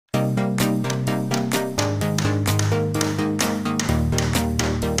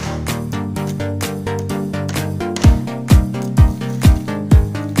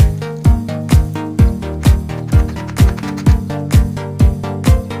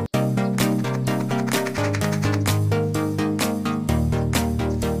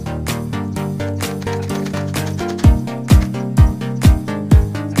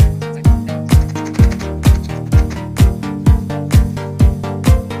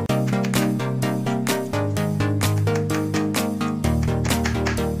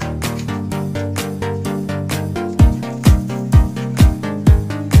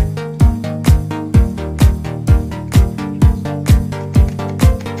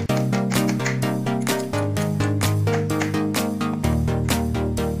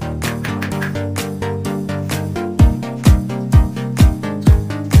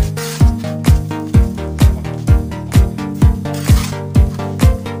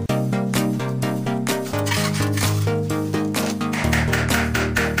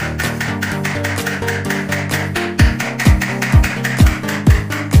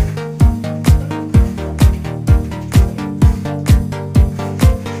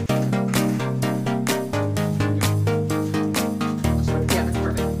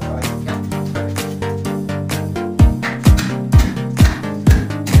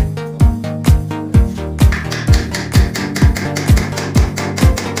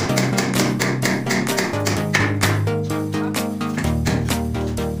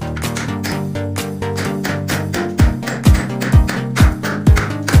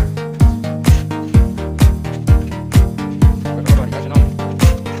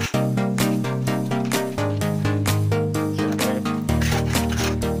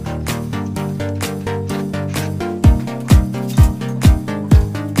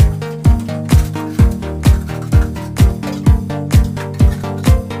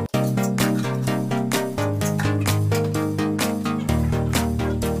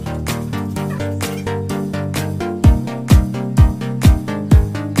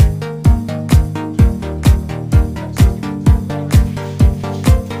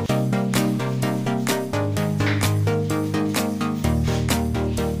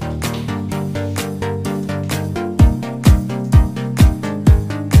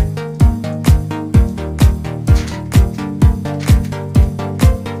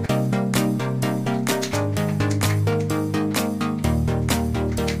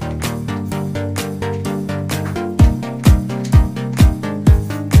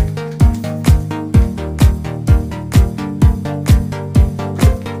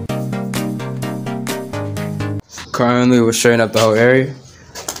Currently, we're straightening up the whole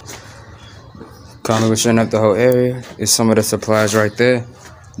area. It's some of the supplies right there.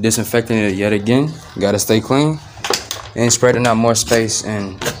 Disinfecting it yet again. Gotta stay clean. And spreading out more space.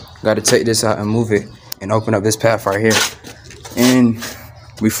 And gotta take this out and move it. And open up this path right here. And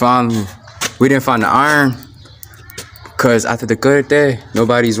we didn't find the iron. Because after the good day,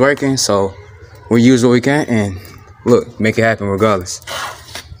 nobody's working. So we use what we can. And look, make it happen regardless.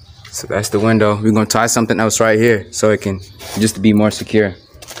 So that's the window. We're gonna tie something else right here. So it can just be more secure.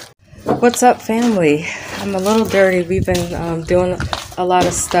 What's up, family? I'm a little dirty. We've been doing a lot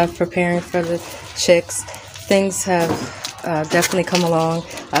of stuff preparing for the chicks. Things have definitely come along.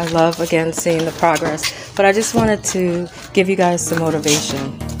 I love, again, seeing the progress. But I just wanted to give you guys some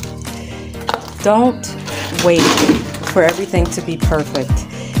motivation. Don't wait for everything to be perfect.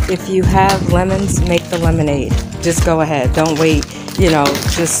 If you have lemons, make the lemonade. Just go ahead. Don't wait,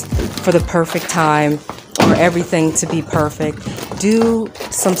 just for the perfect time or everything to be perfect. Do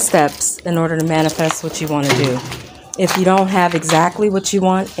some steps in order to manifest what you want to do. If you don't have exactly what you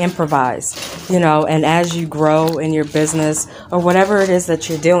want, improvise, and as you grow in your business or whatever it is that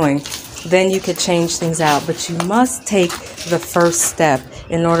you're doing, then you could change things out. But you must take the first step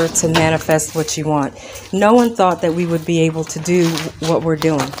in order to manifest what you want. No one thought that we would be able to do what we're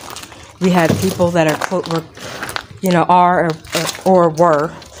doing. We had people that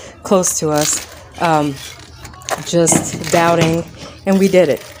were close to us, just doubting, and we did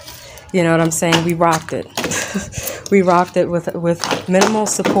it. You know what I'm saying? We rocked it. We rocked it with minimal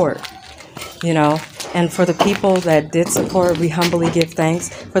support, and for the people that did support, we humbly give thanks.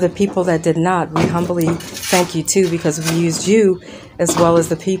 For the people that did not, we humbly thank you too, because we used you as well as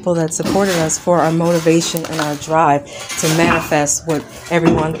the people that supported us for our motivation and our drive to manifest what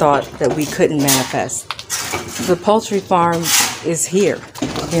everyone thought that we couldn't manifest. The poultry farm is here.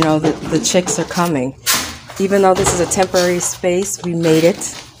 The chicks are coming. Even though this is a temporary space, we made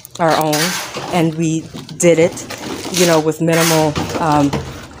it our own, and we did it, with minimal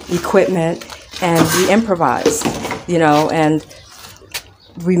equipment, and we improvised, and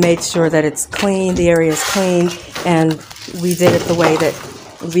we made sure that it's clean, the area is clean, and we did it the way that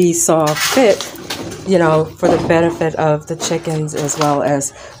we saw fit, for the benefit of the chickens as well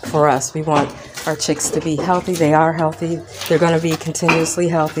as for us. We want our chicks to be healthy. They are healthy. They're going to be continuously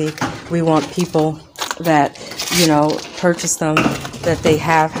healthy. We want people that, purchase them, that they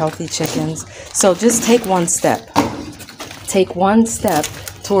have healthy chickens. So just take one step. Take one step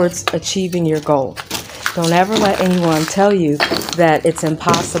towards achieving your goal. Don't ever let anyone tell you that it's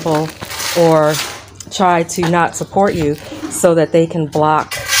impossible or try to not support you so that they can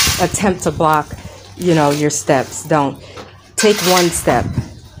attempt to block, your steps. Don't. Take one step.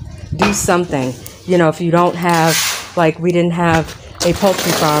 Do something. If you don't have, we didn't have a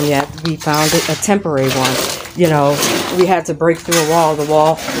poultry farm yet, we found a temporary one. We had to break through a wall. The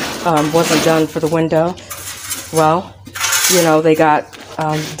wall wasn't done for the window. Well, they got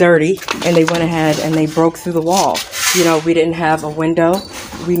dirty, and they went ahead and they broke through the wall. We didn't have a window.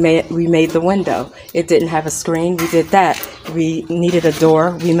 We made the window. It didn't have a screen. We did that. We needed a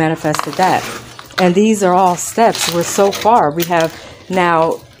door. We manifested that. And these are all steps. We're so far. We have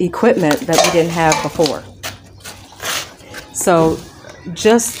now equipment that we didn't have before. So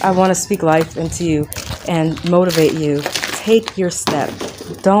I want to speak life into you and motivate you. Take your step.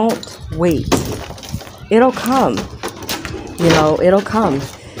 Don't wait. It'll come. It'll come.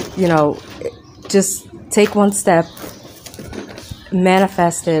 Just take one step,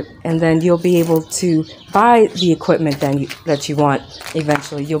 manifest it, and then you'll be able to buy the equipment that you want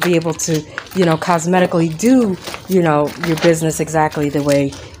eventually. You'll be able to, cosmetically do, your business exactly the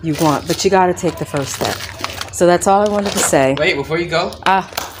way you want. But you got to take the first step. So that's all I wanted to say. Wait, before you go. I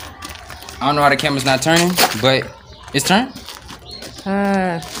don't know why the camera's not turning, but it's turning.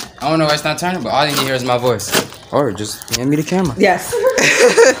 I don't know why it's not turning, but all you need to hear is my voice. Or just hand me the camera. Yes.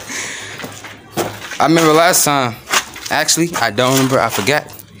 I remember last time. Actually, I don't remember. I forgot.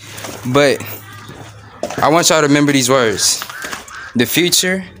 But I want y'all to remember these words. The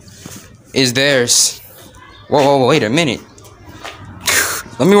future is theirs. Whoa, wait a minute.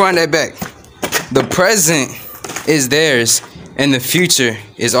 Let me run that back. The present is theirs, and the future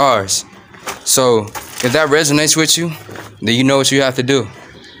is ours. So, if that resonates with you, then you know what you have to do.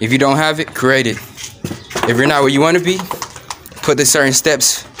 If you don't have it, create it. If you're not where you want to be, put the certain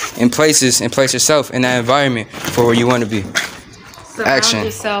steps in places and place yourself in that environment for where you want to be. So action.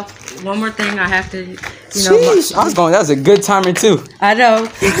 Yourself. One more thing I have to, Sheesh, that was a good timing too. I know,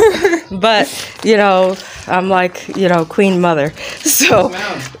 but I'm like, Queen Mother. So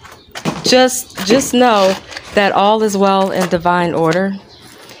just know that all is well in divine order,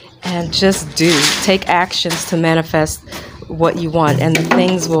 and just take actions to manifest what you want, and the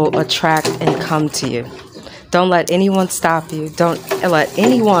things will attract and come to you. Don't let anyone stop you. Don't let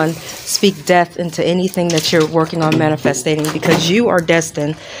anyone speak death into anything that you're working on manifesting, because you are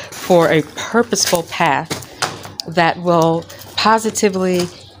destined for a purposeful path that will positively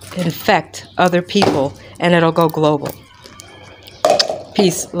infect other people, and it'll go global.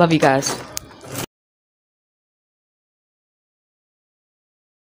 Peace. Love you guys.